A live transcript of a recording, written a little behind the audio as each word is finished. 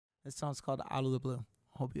This song's called Out of the Blue.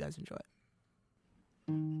 Hope you guys enjoy it.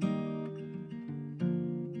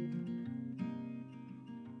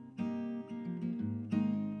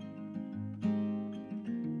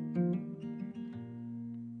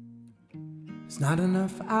 There's not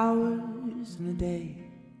enough hours in a day,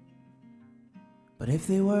 but if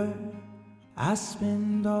they were, I'd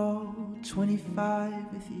spend all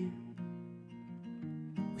 25 with you.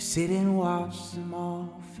 We sit and watch them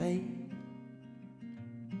all fade,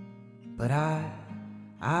 but I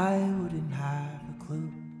wouldn't have a clue.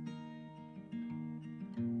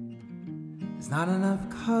 There's not enough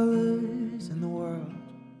colors in the world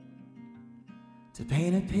to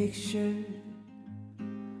paint a picture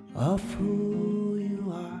of who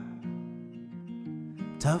you are.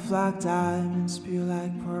 Tough like diamonds, pure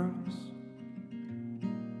like pearls.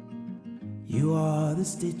 You are the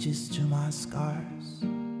stitches to my scars.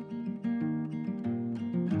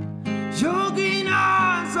 Your green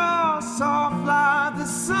eyes are soft like the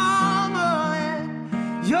summer,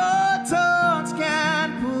 and your touch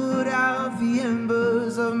can put out the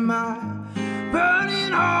embers of my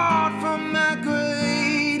burning heart from that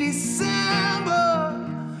gray December.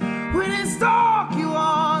 When it's dark, you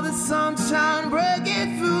are the sunshine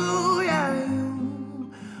breaking through. Yeah,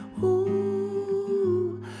 you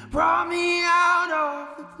brought me out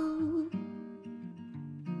of the blue.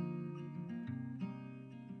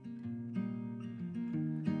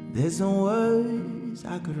 There's no words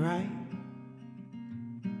I could write,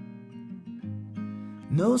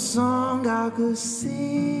 no song I could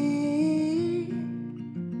sing.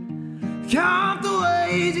 Count the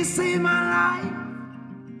ways you saved my life.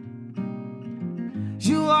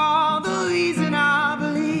 You are the reason I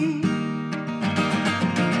believe.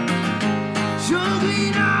 Your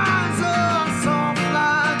green eyes are soft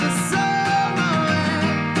like the summer,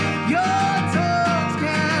 and your touch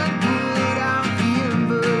can put out the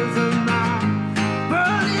embers of my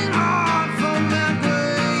burning heart from that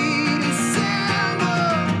gray December.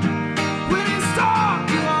 When it's dark,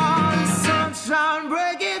 you are the sunshine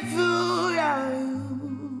breaking through. Yeah,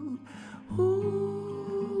 you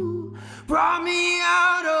brought me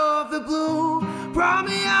out of the blue. Brought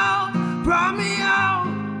me out, brought me out.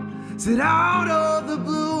 Said out of the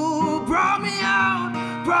blue. Brought me out,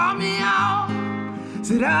 brought me out.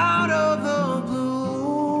 Said out of the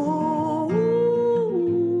blue.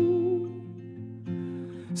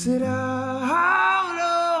 Said out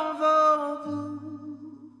of the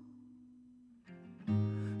blue.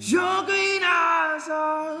 Your green eyes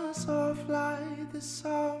are soft like the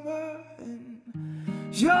summer, and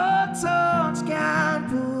your touch can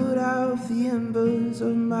put out the embers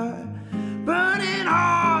of my burning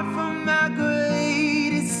heart from that gray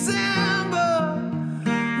December.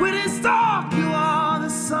 When it's dark, you are the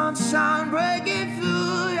sunshine breaking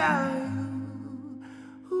through. Yeah,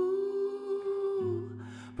 you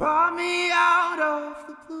brought me out of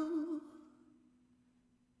the blue.